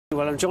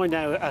Well, I'm joined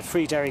now at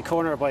Free Derry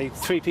Corner by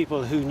three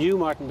people who knew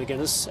Martin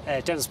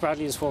McGuinness. Dennis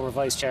Bradley is former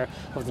Vice Chair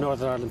of the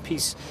Northern Ireland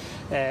Peace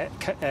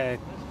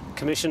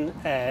Commission.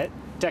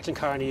 Declan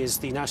Kearney is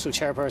the National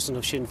Chairperson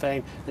of Sinn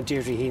Féin, and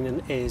Deirdre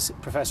Heenan is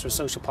Professor of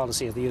Social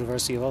Policy at the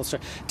University of Ulster.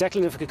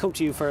 Declan, if I could come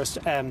to you first,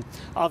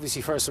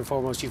 obviously first and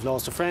foremost you've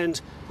lost a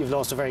friend, you've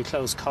lost a very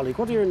close colleague.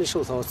 What are your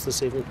initial thoughts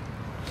this evening?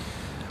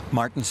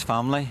 Martin's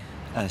family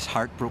is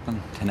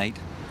heartbroken tonight.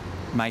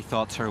 My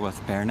thoughts are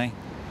with Bernie,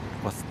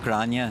 with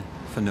Grania,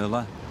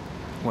 Fanula,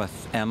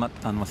 with Emmett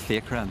and with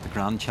Fakra, the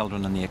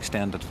grandchildren and the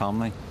extended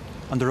family.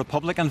 And the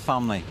Republican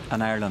family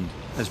in Ireland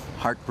is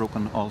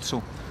heartbroken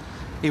also.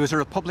 He was a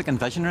Republican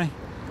visionary.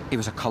 He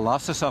was a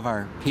colossus of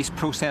our peace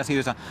process. He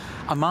was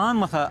a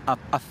man with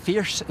a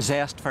fierce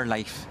zest for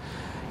life.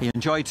 He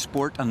enjoyed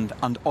sport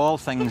and all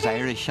things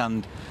Irish,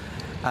 and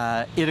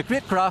he had a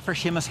great graph for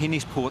Seamus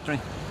Heaney's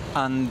poetry.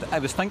 And I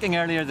was thinking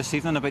earlier this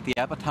evening about the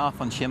epitaph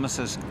on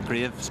Seamus's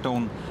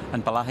gravestone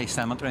in Balahi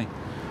Cemetery.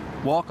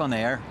 Walk on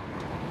air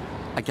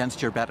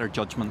against your better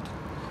judgment.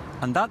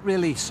 And that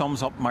really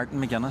sums up Martin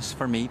McGuinness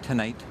for me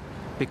tonight,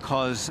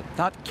 because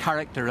that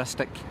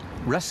characteristic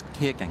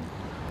risk-taking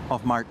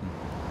of Martin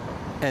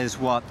is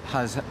what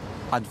has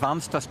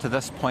advanced us to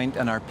this point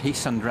in our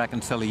peace and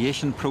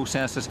reconciliation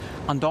processes,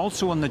 and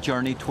also on the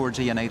journey towards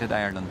a united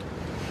Ireland.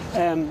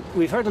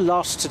 We've heard a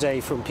lot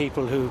today from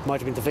people who might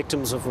have been the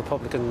victims of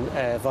Republican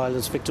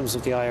violence, victims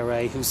of the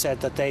IRA, who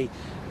said that they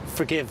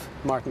forgive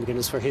Martin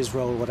McGuinness for his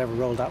role, whatever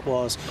role that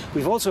was.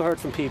 We've also heard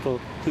from people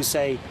who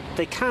say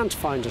they can't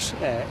find it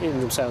in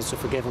themselves to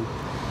forgive him.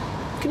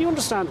 Can you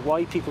understand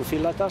why people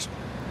feel like that?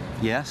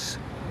 Yes,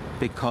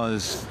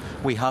 because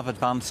we have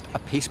advanced a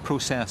peace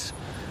process,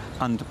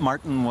 and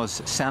Martin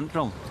was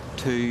central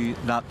to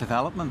that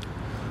development.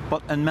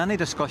 But in many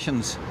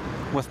discussions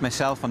with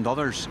myself and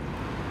others,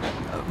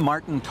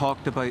 Martin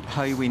talked about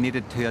how we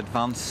needed to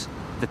advance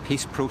the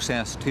peace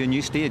process to a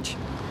new stage,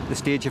 the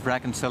stage of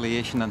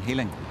reconciliation and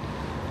healing.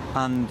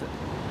 And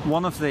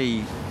one of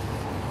the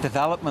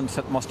developments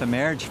that must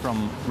emerge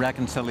from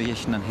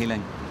reconciliation and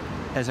healing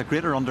is a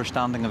greater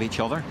understanding of each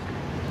other,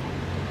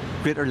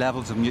 greater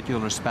levels of mutual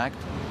respect,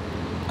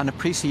 an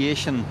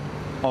appreciation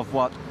of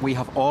what we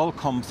have all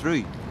come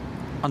through,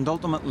 and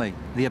ultimately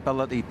the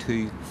ability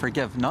to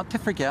forgive, not to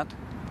forget,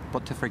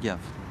 but to forgive.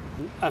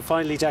 And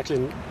finally,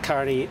 Declan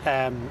Kearney,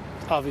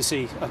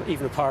 obviously,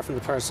 even apart from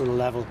the personal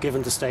level,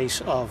 given the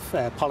state of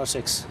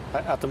politics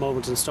at the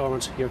moment in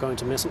Stormont, you're going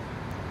to miss him.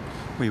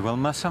 We will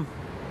miss him,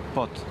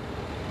 but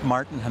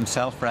Martin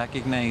himself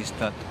recognised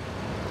that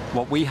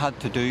what we had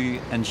to do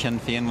in Sinn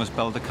Féin was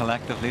build a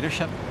collective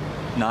leadership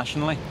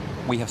nationally.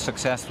 We have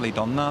successfully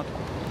done that.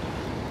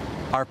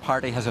 Our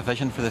party has a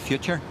vision for the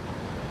future.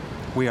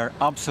 We are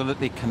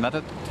absolutely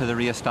committed to the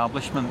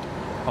re-establishment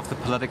of the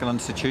political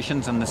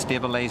institutions and the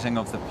stabilising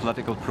of the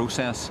political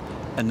process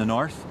in the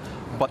north.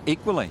 But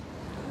equally,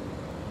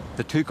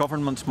 the two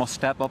governments must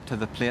step up to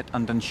the plate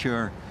and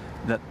ensure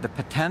that the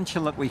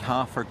potential that we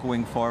have for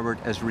going forward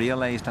is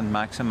realised and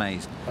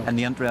maximised in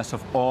the interests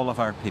of all of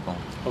our people.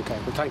 OK,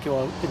 well, thank you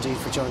all indeed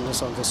for joining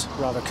us on this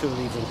rather cool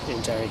evening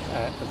in Derry,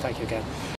 and thank you again.